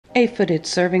a footed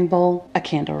serving bowl, a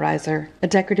candle riser, a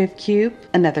decorative cube,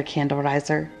 another candle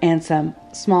riser, and some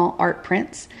small art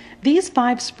prints. These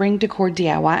 5 spring decor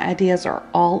DIY ideas are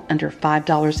all under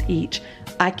 $5 each.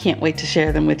 I can't wait to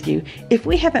share them with you. If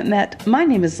we haven't met, my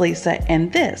name is Lisa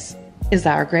and this is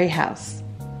our Gray House.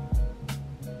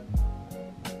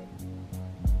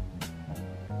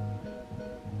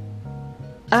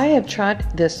 I have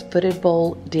tried this footed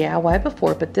bowl DIY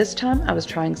before, but this time I was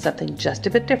trying something just a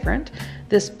bit different.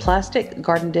 This plastic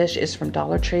garden dish is from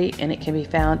Dollar Tree and it can be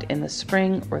found in the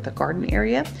spring or the garden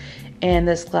area. And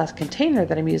this glass container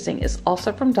that I'm using is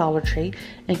also from Dollar Tree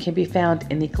and can be found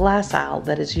in the glass aisle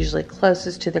that is usually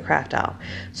closest to the craft aisle.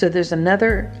 So there's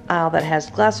another aisle that has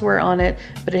glassware on it,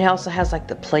 but it also has like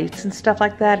the plates and stuff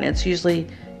like that, and it's usually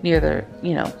near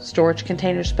the, storage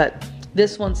containers, but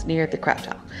this one's near the craft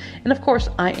aisle. And of course,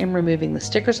 I am removing the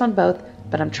stickers on both,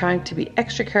 but I'm trying to be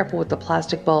extra careful with the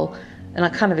plastic bowl, and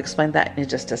I'll kind of explain that in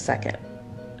just a second.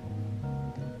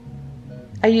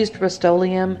 I used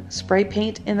Rust-Oleum spray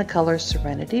paint in the color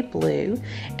Serenity Blue,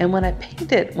 and when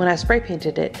I spray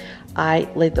painted it, I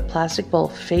laid the plastic bowl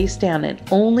face down and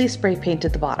only spray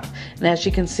painted the bottom. And as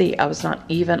you can see, I was not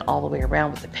even all the way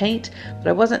around with the paint, but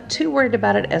I wasn't too worried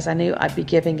about it as I knew I'd be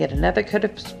giving it another coat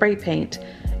of spray paint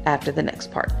after the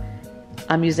next part.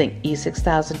 I'm using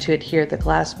E6000 to adhere the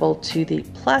glass bowl to the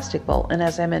plastic bowl, and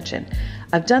as I mentioned,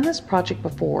 I've done this project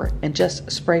before and just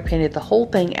spray painted the whole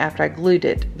thing after I glued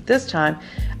it, but this time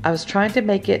I was trying to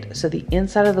make it so the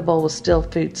inside of the bowl was still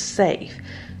food safe.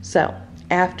 So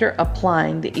after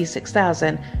applying the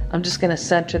E6000, I'm just going to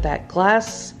center that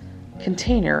glass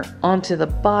container onto the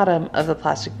bottom of the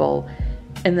plastic bowl,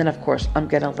 and then of course I'm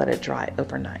going to let it dry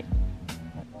overnight.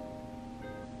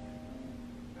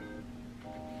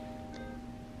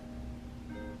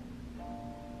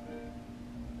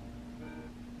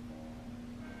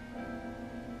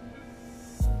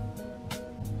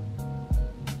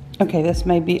 Okay, this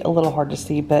may be a little hard to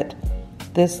see, but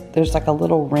there's like a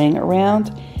little ring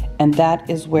around, and that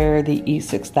is where the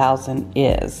E6000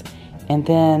 is. And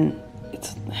then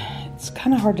it's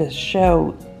kind of hard to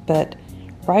show, but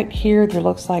right here there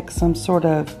looks like some sort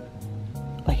of,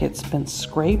 like it's been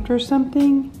scraped or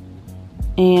something.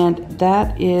 And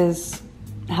that is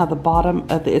how the bottom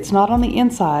of it's not on the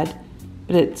inside,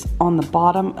 but it's on the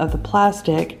bottom of the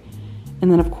plastic.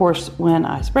 And then of course, when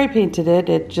I spray painted it,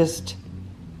 it just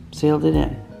sealed it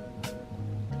in.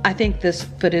 I think this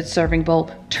footed serving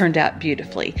bowl turned out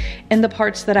beautifully. And the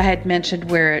parts that I had mentioned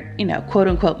where it, quote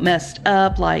unquote messed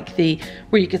up, like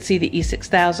where you could see the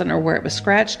E6000 or where it was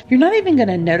scratched, you're not even going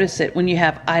to notice it when you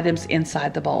have items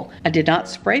inside the bowl. I did not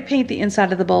spray paint the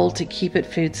inside of the bowl to keep it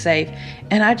food safe.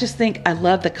 And I just think I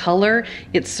love the color.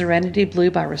 It's Serenity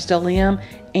Blue by Rust-Oleum,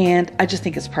 and I just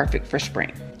think it's perfect for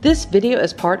spring. This video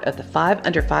is part of the 5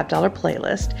 under $5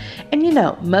 playlist, and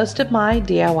most of my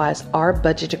DIYs are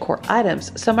budget decor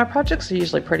items, so my projects are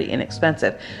usually pretty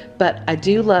inexpensive, but I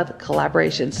do love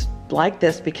collaborations like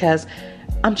this because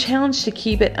I'm challenged to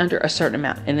keep it under a certain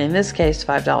amount, and in this case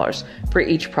 $5 for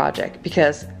each project,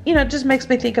 because it just makes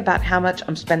me think about how much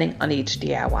I'm spending on each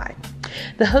DIY.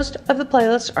 The hosts of the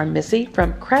playlist are Missi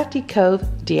from Crafty Cove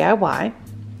DIY,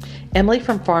 Emily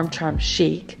from Farm Charm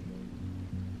Chic,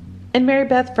 and Mary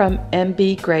Beth from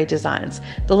MBGray Designs.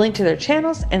 The link to their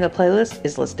channels and the playlist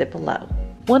is listed below.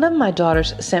 One of my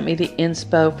daughters sent me the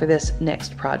inspo for this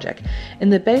next project,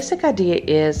 and the basic idea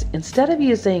is instead of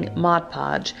using Mod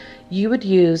Podge, you would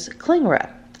use cling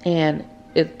wrap. And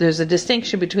there's a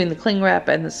distinction between the cling wrap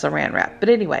and the saran wrap, but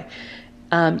anyway,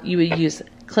 you would use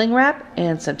cling wrap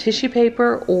and some tissue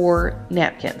paper or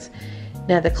napkins.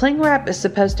 Now the cling wrap is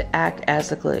supposed to act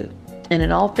as a glue. And in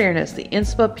all fairness, the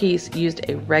inspo piece used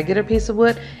a regular piece of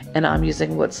wood and I'm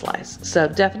using wood slice. So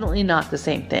definitely not the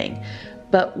same thing.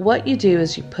 But what you do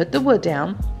is you put the wood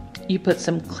down, you put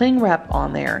some cling wrap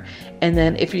on there, and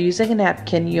then if you're using a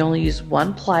napkin, you only use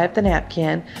 1 ply of the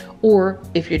napkin, or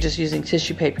if you're just using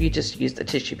tissue paper, you just use the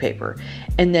tissue paper.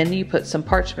 And then you put some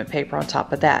parchment paper on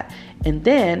top of that. And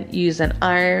then you use an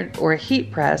iron or a heat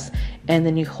press, and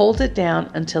then you hold it down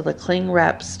until the cling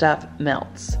wrap stuff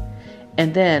melts.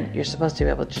 And then you're supposed to be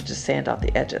able to just sand off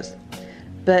the edges.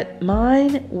 But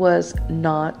mine was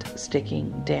not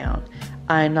sticking down.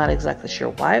 I'm not exactly sure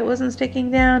why it wasn't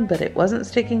sticking down, but it wasn't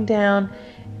sticking down,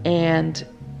 and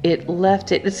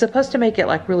it's supposed to make it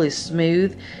like really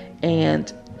smooth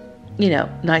and,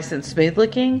 nice and smooth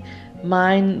looking.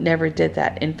 Mine never did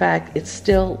that. In fact, it's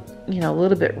still, a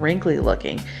little bit wrinkly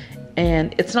looking.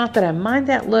 And it's not that I mind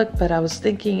that look, but I was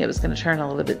thinking it was going to turn a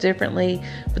little bit differently.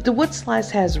 But the wood slice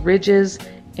has ridges,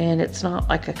 and it's not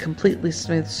like a completely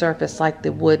smooth surface like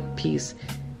the wood piece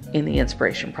in the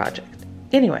inspiration project.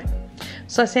 Anyway,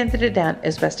 So I sanded it down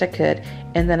as best I could,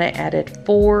 and then I added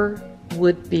 4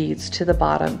 wood beads to the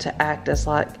bottom to act as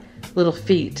like little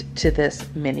feet to this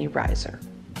mini riser.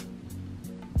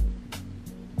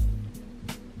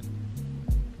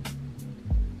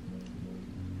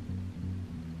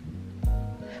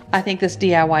 I think this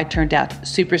DIY turned out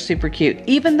super, super cute,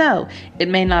 even though it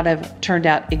may not have turned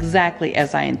out exactly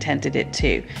as I intended it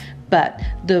to. But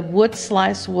the wood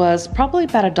slice was probably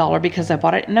about $1 because I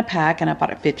bought it in a pack and I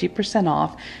bought it 50%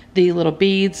 off. The little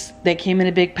beads, they came in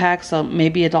a big pack, so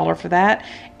maybe $1 for that.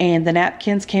 And the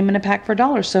napkins came in a pack for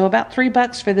 $1. So about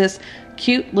 $3 for this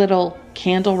cute little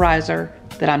candle riser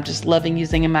that I'm just loving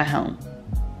using in my home.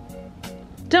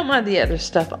 Don't mind the other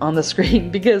stuff on the screen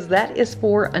because that is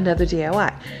for another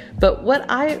DIY. But what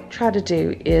I try to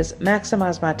do is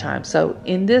maximize my time. So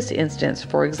in this instance,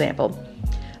 for example,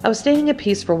 I was staining a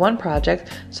piece for one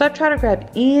project, so I try to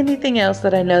grab anything else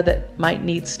that I know that might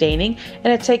need staining,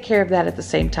 and I take care of that at the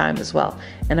same time as well.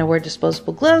 And I wear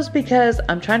disposable gloves because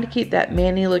I'm trying to keep that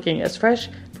mani looking as fresh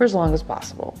for as long as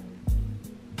possible.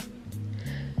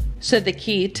 So the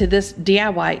key to this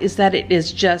DIY is that it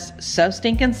is just so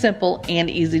stinking simple and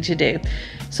easy to do.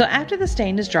 So after the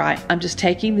stain is dry, I'm just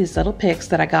taking these little picks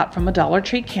that I got from a Dollar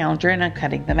Tree counter and I'm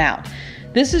cutting them out.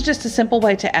 This is just a simple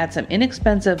way to add some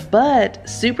inexpensive but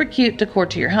super cute decor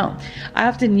to your home. I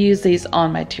often use these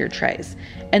on my tier trays.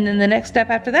 And then the next step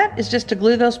after that is just to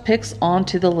glue those picks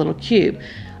onto the little cube.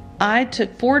 I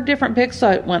took 4 different picks, so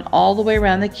it went all the way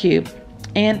around the cube.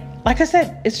 And like I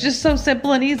said, it's just so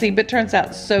simple and easy, but turns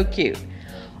out so cute.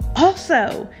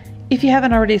 Also, if you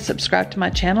haven't already subscribed to my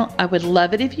channel, I would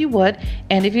love it if you would,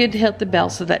 and if you'd hit the bell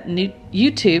so that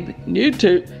YouTube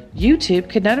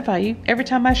could notify you every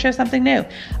time I share something new.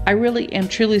 I really am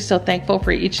truly so thankful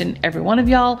for each and every one of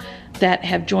y'all that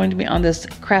have joined me on this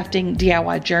crafting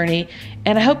DIY journey,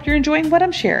 and I hope you're enjoying what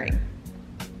I'm sharing.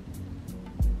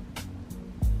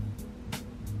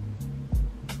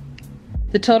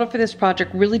 The total for this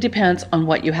project really depends on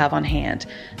what you have on hand.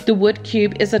 The wood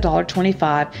cube is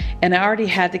 $1.25, and I already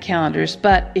had the calendars,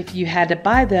 but if you had to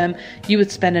buy them, you would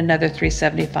spend another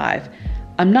 $3.75.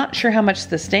 I'm not sure how much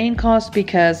the stain costs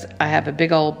because I have a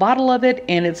big old bottle of it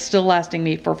and it's still lasting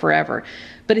me for forever.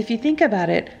 But if you think about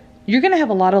it, you're going to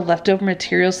have a lot of leftover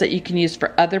materials that you can use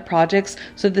for other projects,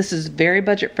 so this is very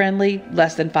budget friendly,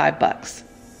 less than $5.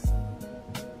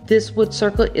 This wood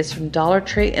circle is from Dollar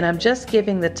Tree, and I'm just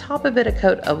giving the top of it a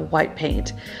coat of white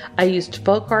paint. I used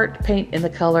folk art paint in the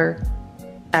color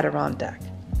Adirondack.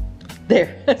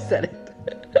 There, I said it.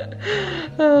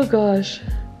 Oh gosh.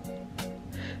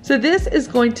 So this is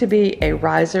going to be a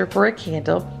riser for a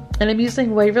candle, and I'm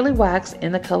using Waverly Wax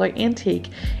in the color Antique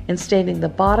and staining the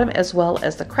bottom as well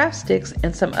as the craft sticks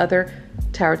and some other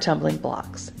tower tumbling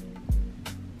blocks.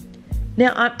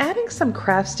 Now I'm adding some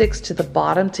craft sticks to the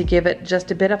bottom to give it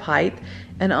just a bit of height,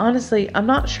 and honestly I'm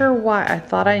not sure why I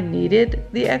thought I needed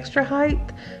the extra height,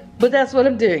 but that's what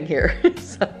I'm doing here.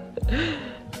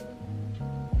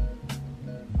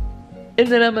 And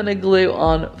then I'm going to glue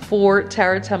on 4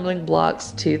 tower tumbling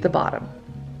blocks to the bottom.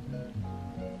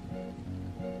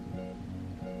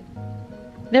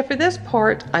 Now for this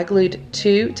part, I glued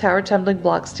 2 tower tumbling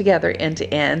blocks together end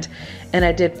to end, and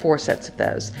I did 4 sets of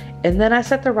those. And then I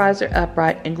set the riser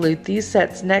upright and glued these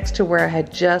sets next to where I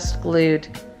had just glued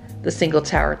the single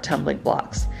tower tumbling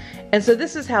blocks. And so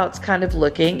this is how it's kind of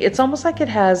looking. It's almost like it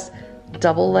has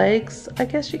double legs, I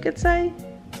guess you could say.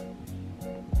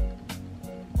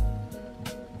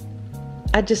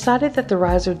 I decided that the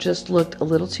riser just looked a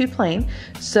little too plain,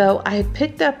 so I had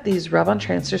picked up these rub-on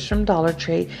transfers from Dollar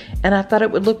Tree, and I thought it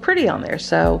would look pretty on there.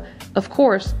 So, of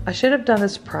course, I should have done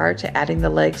this prior to adding the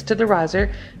legs to the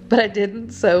riser, but I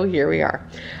didn't, so here we are.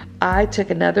 I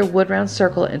took another wood round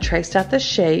circle and traced out the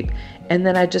shape, and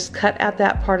then I just cut out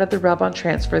that part of the rub-on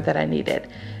transfer that I needed.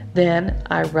 Then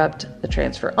I rubbed the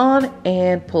transfer on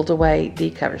and pulled away the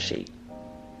cover sheet.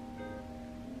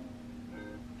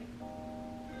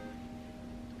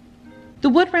 The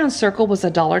wood round circle was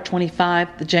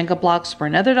 $1.25, the Jenga blocks were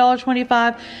another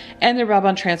 $1.25, and the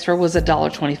rub-on transfer was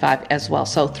 $1.25 as well.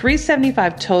 So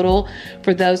 $3.75 total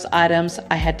for those items.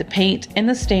 I had the paint and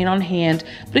the stain on hand,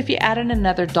 but if you add in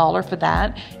another $1 for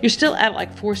that, you're still at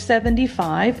like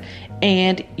 $4.75,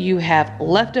 and you have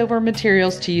leftover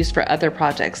materials to use for other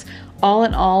projects. All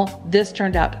in all, this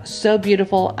turned out so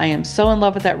beautiful. I am so in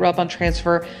love with that rub-on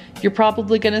transfer. You're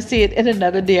probably going to see it in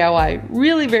another DIY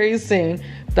really very soon,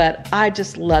 but I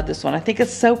just love this one. I think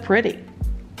it's so pretty.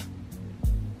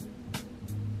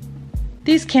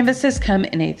 These canvases come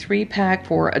in a 3-pack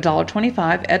for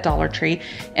 $1.25 at Dollar Tree,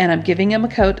 and I'm giving them a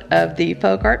coat of the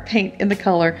folk art paint in the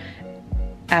color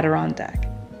Adirondack.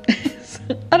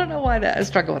 I don't know why I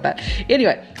struggle with that.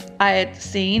 Anyway, I had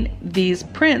seen these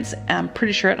prints, I'm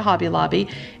pretty sure at Hobby Lobby,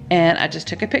 and I just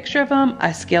took a picture of them.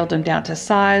 I scaled them down to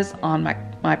size on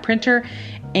my printer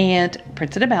and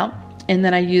printed them out. And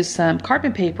then I used some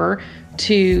carbon paper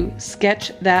to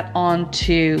sketch that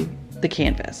onto the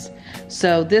canvas.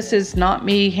 So this is not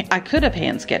me. I could have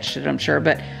hand sketched it, I'm sure,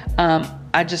 but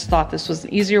I just thought this was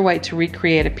an easier way to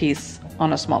recreate a piece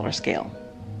on a smaller scale.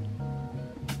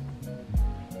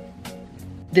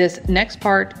 This next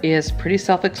part is pretty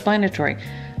self-explanatory.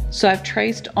 So I've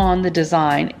traced on the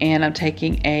design, and I'm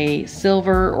taking a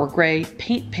silver or gray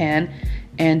paint pen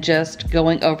and just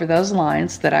going over those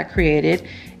lines that I created.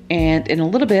 And in a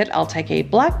little bit, I'll take a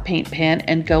black paint pen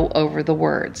and go over the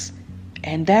words.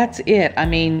 And that's it. I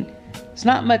mean, it's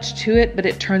not much to it, but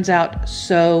it turns out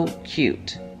so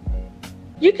cute.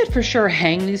 You could for sure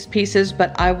hang these pieces,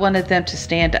 but I wanted them to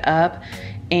stand up.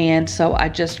 And so I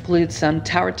just glued some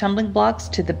tower tumbling blocks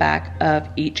to the back of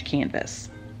each canvas.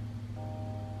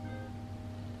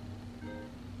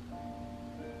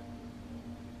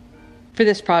 For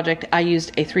this project, I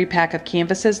used a 3-pack of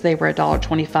canvases. They were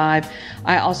 $1.25.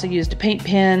 I also used a paint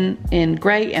pen in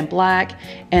gray and black,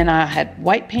 and I had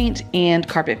white paint and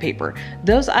carpet paper.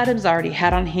 Those items I already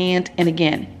had on hand, and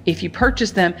again, if you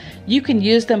purchase them, you can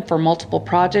use them for multiple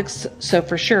projects. So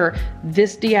for sure,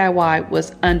 this DIY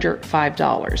was under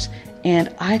 $5,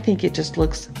 and I think it just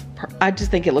looks,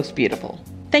 beautiful.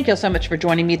 Thank you all so much for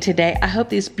joining me today. I hope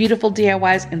these beautiful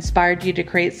DIYs inspired you to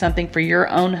create something for your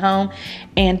own home.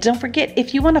 And don't forget,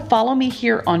 if you want to follow me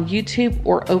here on YouTube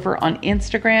or over on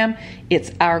Instagram,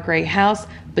 it's Our Gray House,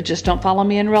 but just don't follow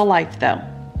me in real life though,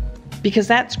 because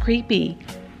that's creepy.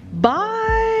 Bye.